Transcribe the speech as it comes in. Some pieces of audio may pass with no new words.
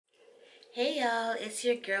Hey y'all, it's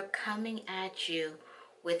your girl coming at you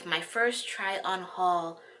with my first try on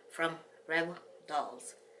haul from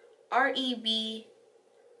Rebdolls. Rebdolls.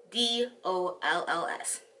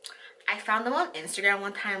 I found them on Instagram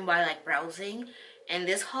one time while browsing, and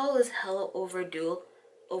this haul is hella overdue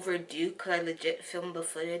because I legit filmed the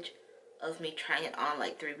footage of me trying it on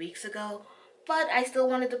like 3 weeks ago, but I still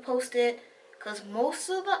wanted to post it because most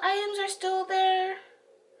of the items are still there.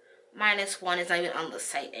 Minus one is not even on the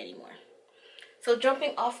site anymore. So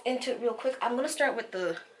jumping off into it real quick, I'm going to start with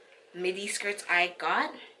the midi skirts I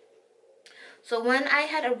got. So when I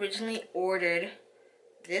had originally ordered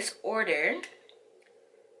this order,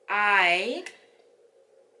 I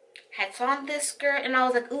had saw this skirt and I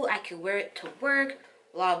was like, ooh, I could wear it to work,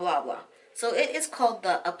 blah, blah, blah. So it is called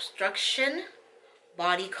the Obstruction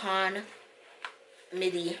Bodycon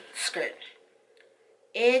Midi Skirt.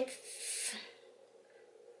 It's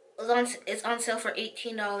on sale for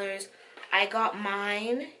 $18. I got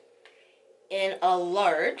mine in a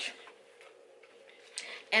large.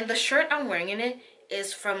 And the shirt I'm wearing in it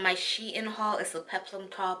is from my Shein haul. It's the peplum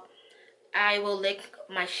top. I will link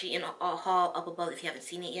my Shein haul up above if you haven't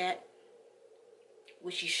seen it yet,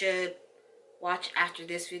 which you should watch after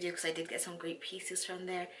this video because I did get some great pieces from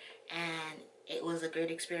there and it was a great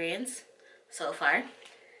experience so far.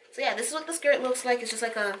 So yeah, this is what the skirt looks like. It's just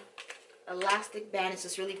like a elastic band. It's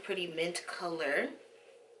this really pretty mint color.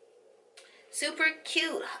 Super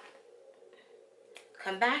cute.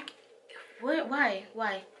 Come back. What? Why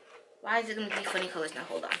is it gonna be funny colors now?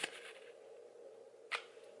 Hold on.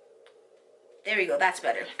 There we go, that's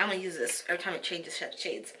better. I'm gonna use this every time it changes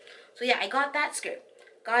shades. So yeah, I got that skirt.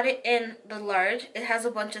 Got it in the large. It has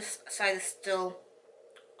a bunch of sizes still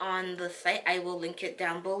on the site. I will link it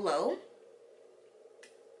down below.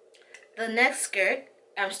 The next skirt,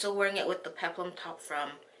 I'm still wearing it with the peplum top from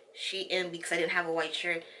Shein because I didn't have a white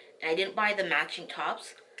shirt and I didn't buy the matching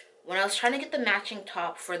tops. When I was trying to get the matching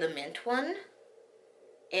top for the mint one,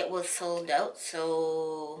 it was sold out.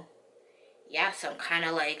 So yeah, so I'm kind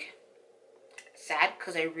of like sad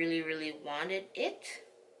because I really wanted it,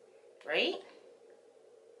 right?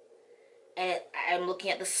 And I'm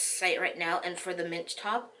looking at the site right now, and for the mint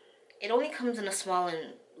top, it only comes in a small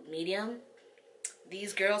and medium.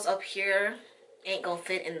 These girls up here ain't gonna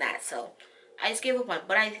fit in that, so I just gave up on it.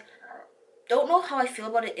 But I don't know how I feel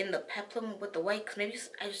about it in the peplum with the white, because maybe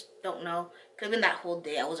I just don't know. Could have been that whole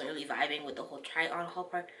day I wasn't really vibing with the whole try on haul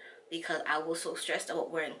part because I was so stressed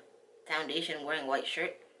about wearing foundation, wearing white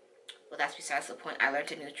shirt. But that's besides the point. I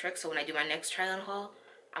learned a new trick, so when I do my next try on haul,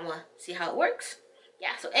 I'm gonna see how it works.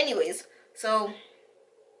 Yeah, so anyways, so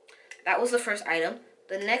that was the first item.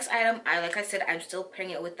 The next item, like I said, I'm still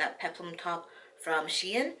pairing it with that peplum top from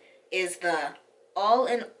Shein, is the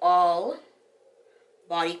all-in-all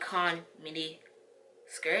bodycon mini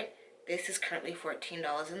skirt. This is currently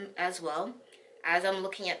 $14 as well. As I'm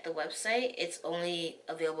looking at the website, it's only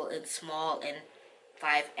available in small and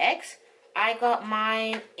 5X. I got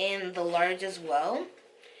mine in the large as well.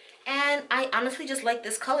 And I honestly just like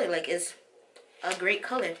this color. Like, it's a great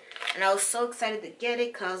color. And I was so excited to get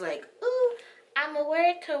it because I was like, ooh, I'm gonna wear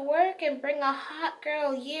it to work and bring a hot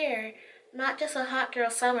girl year. Not just a hot girl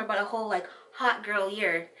summer, but a whole like hot girl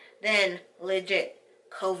year. Then legit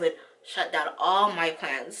COVID shut down all my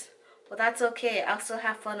plans. But that's okay. I'll still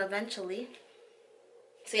have fun eventually.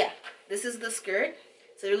 So yeah, this is the skirt.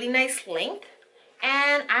 It's a really nice length.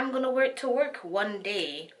 And I'm gonna wear it to work one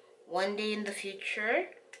day. One day in the future.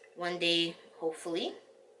 One day, hopefully.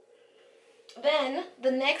 Then,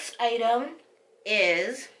 the next item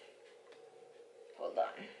is... Hold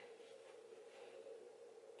on.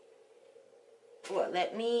 Well,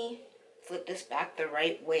 let me flip this back the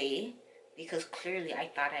right way. Because clearly I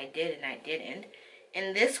thought I did and I didn't.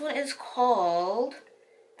 And this one is called...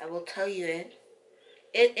 I will tell you it.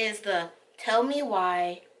 It is the Tell Me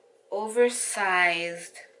Why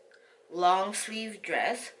oversized long sleeve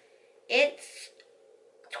dress. It's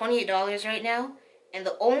 $28 right now, and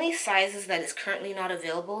the only sizes that is currently not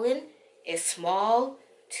available in is small,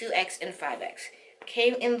 2X, and 5X.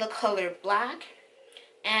 Came in the color black,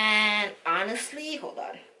 and honestly, hold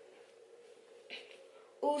on.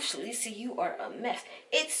 Ooh, Shalisa, you are a mess.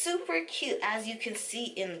 It's super cute, as you can see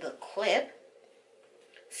in the clip.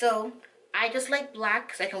 So I just like black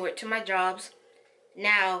because I can wear it to my jobs.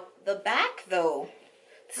 Now, the back though,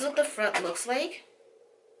 this is what the front looks like.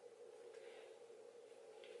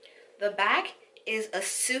 The back is a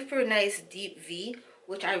super nice deep V,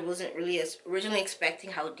 which I wasn't really originally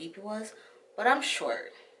expecting how deep it was, but I'm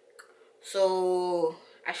short, so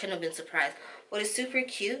I shouldn't have been surprised. But it's super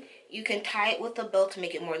cute. You can tie it with a belt to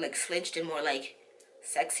make it more like slinched and more like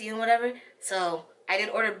sexy and whatever. So I did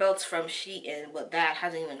order belts from Shein, but that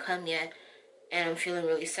hasn't even come yet. And I'm feeling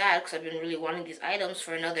really sad because I've been really wanting these items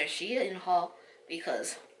for another Shein haul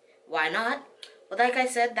because why not? But like I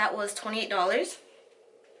said, that was $28.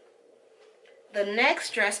 The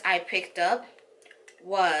next dress I picked up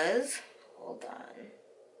was, hold on.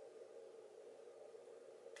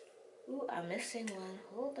 Ooh, I'm missing one.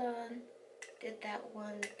 Hold on. Did that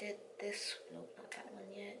one, did this, nope, not that one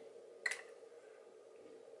yet.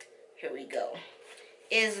 Here we go.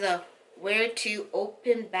 Is the Wear to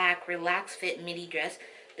Open Back Relaxed Fit midi dress.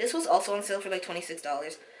 This was also on sale for like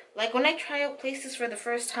 $26. Like when I try out places for the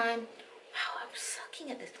first time, wow, I'm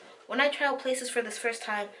sucking at this. When I try out places for this first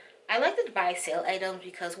time, I like to buy sale items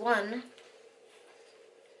because one,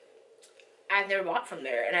 I've never bought from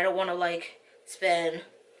there and I don't want to like spend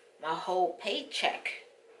my whole paycheck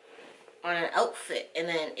on an outfit and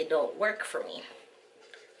then it don't work for me.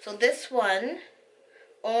 So this one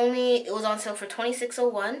it was on sale for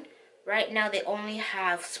 $26.01. Right now they only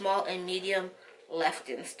have small and medium left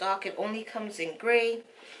in stock. It only comes in gray.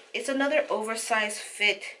 It's another oversized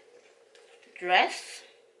fit dress.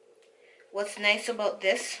 What's nice about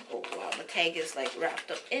this, oh wow, the tag is like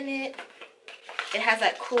wrapped up in it. It has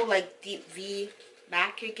that cool like deep V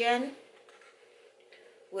back again,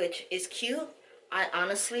 which is cute. I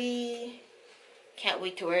honestly can't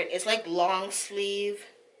wait to wear it. It's like long sleeve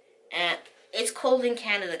and it's cold in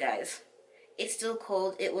Canada, guys. It's still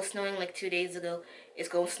cold. It was snowing like 2 days ago. It's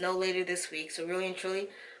going to snow later this week. So really and truly,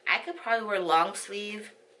 I could probably wear long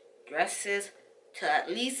sleeve dresses to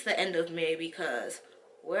at least the end of May because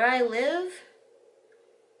where I live,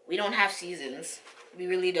 we don't have seasons. We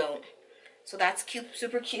really don't. So that's cute,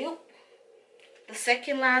 super cute. The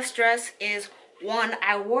second last dress is one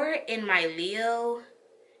I wore in my Leo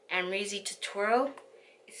and Rizy tutorial.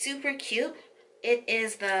 It's super cute. It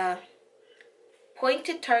is the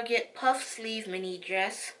Pointed Target puff sleeve mini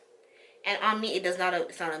dress. And on me, it's not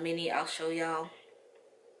a mini. I'll show y'all.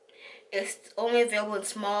 It's only available in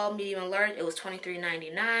small, medium, and large. It was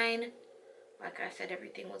 $23.99. Like I said,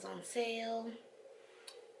 everything was on sale.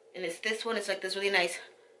 And it's this one. It's like this really nice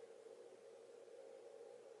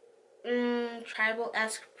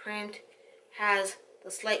tribal-esque print. Has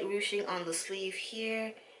the slight ruching on the sleeve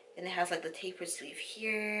here. And it has like the tapered sleeve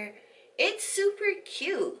here. It's super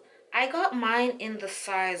cute. I got mine in the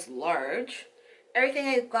size large. Everything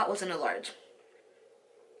I got was in a large.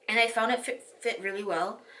 And I found it fit really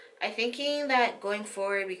well. I'm thinking that going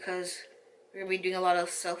forward, because we're going to be doing a lot of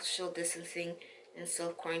social distancing and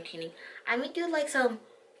self-quarantining, I may do like some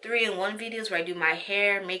 3-in-1 videos where I do my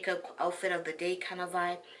hair, makeup, outfit of the day kind of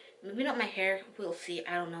vibe. Maybe not my hair. We'll see.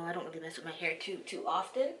 I don't know. I don't really mess with my hair too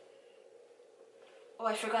often. Oh,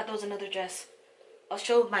 I forgot there was another dress. I'll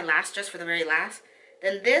show my last dress for the very last.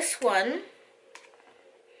 Then this one,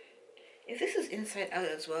 if this is inside out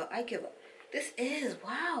as well, I give up. This is,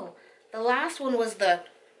 wow. The last one was the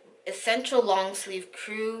Essential Long Sleeve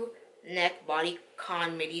Crew Neck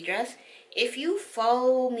Bodycon Midi Dress. If you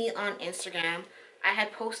follow me on Instagram, I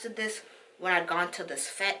had posted this when I'd gone to this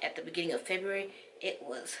fete at the beginning of February. It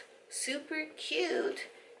was super cute.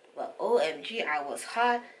 But OMG, I was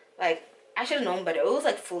hot. Like, I should have known better. It was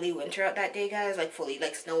like fully winter out that day, guys. Like fully,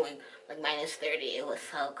 like snowing, like -30. It was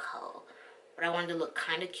so cold. But I wanted to look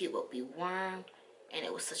kind of cute but be warm. And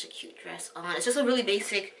it was such a cute dress on. It's just a really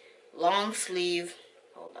basic long sleeve.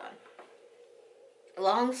 Hold on.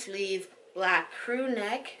 Long sleeve black crew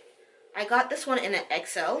neck. I got this one in an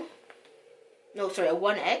XL. No, sorry, a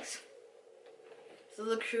 1X. So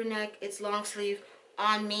the crew neck, it's long sleeve.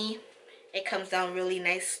 On me, it comes down really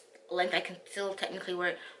nice length. I can still technically wear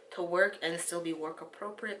it to work and still be work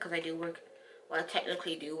appropriate because I do work, well, I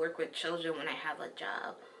technically do work with children when I have a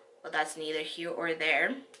job, but that's neither here or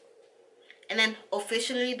there. And then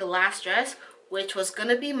officially the last dress, which was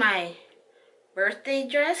gonna be my birthday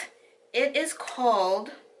dress, it is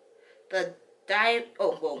called the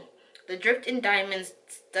Dripped in Diamonds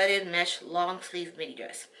Studded Mesh Long Sleeve Midi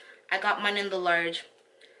Dress. I got mine in the large.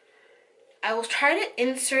 I will try to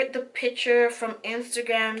insert the picture from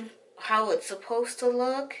Instagram how it's supposed to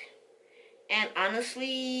look, and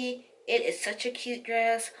honestly, it is such a cute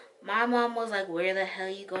dress. My mom was like, where the hell are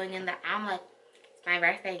you going in that? I'm like, it's my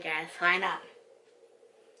birthday dress, why not?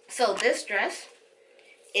 So this dress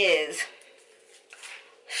is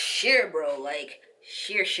sheer, bro, like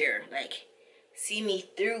sheer, like see me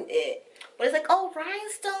through it. But it's like, oh,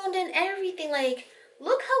 rhinestoned and everything. Like,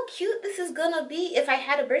 look how cute this is gonna be if I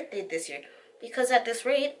had a birthday this year, because at this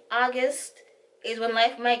rate, August is when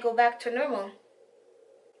life might go back to normal.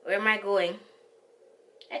 Where am I going?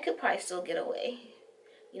 I could probably still get away.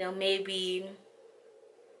 You know, maybe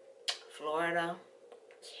Florida,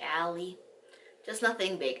 Cali, Just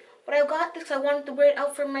nothing big. But I got this. I wanted to wear it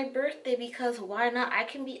out for my birthday because why not? I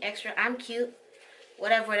can be extra. I'm cute.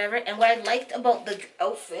 Whatever, whatever. And what I liked about the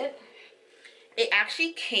outfit, it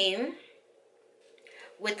actually came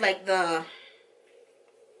with like the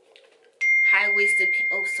high-waisted,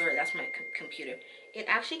 oh sorry, that's my computer. It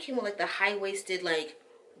actually came with like the high-waisted like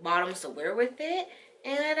bottoms to wear with it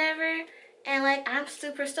and whatever. And like, I'm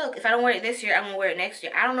super stoked. If I don't wear it this year, I'm gonna wear it next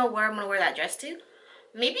year. I don't know where I'm gonna wear that dress to.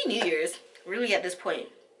 Maybe New Year's, really at this point.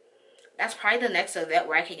 That's probably the next event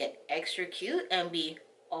where I can get extra cute and be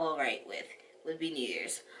all right with, would be New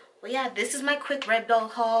Year's. But yeah, this is my quick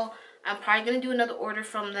Rebdoll haul. I'm probably gonna do another order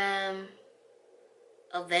from them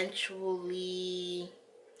eventually.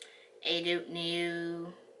 I don't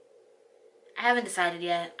know. I haven't decided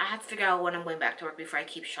yet. I have to figure out when I'm going back to work before I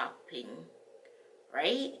keep shopping,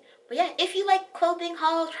 right? But yeah, if you like clothing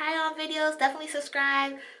hauls, try on videos, definitely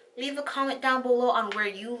subscribe. Leave a comment down below on where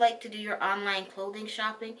you like to do your online clothing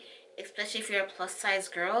shopping, especially if you're a plus size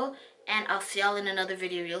girl. And I'll see y'all in another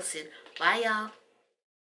video real soon. Bye y'all.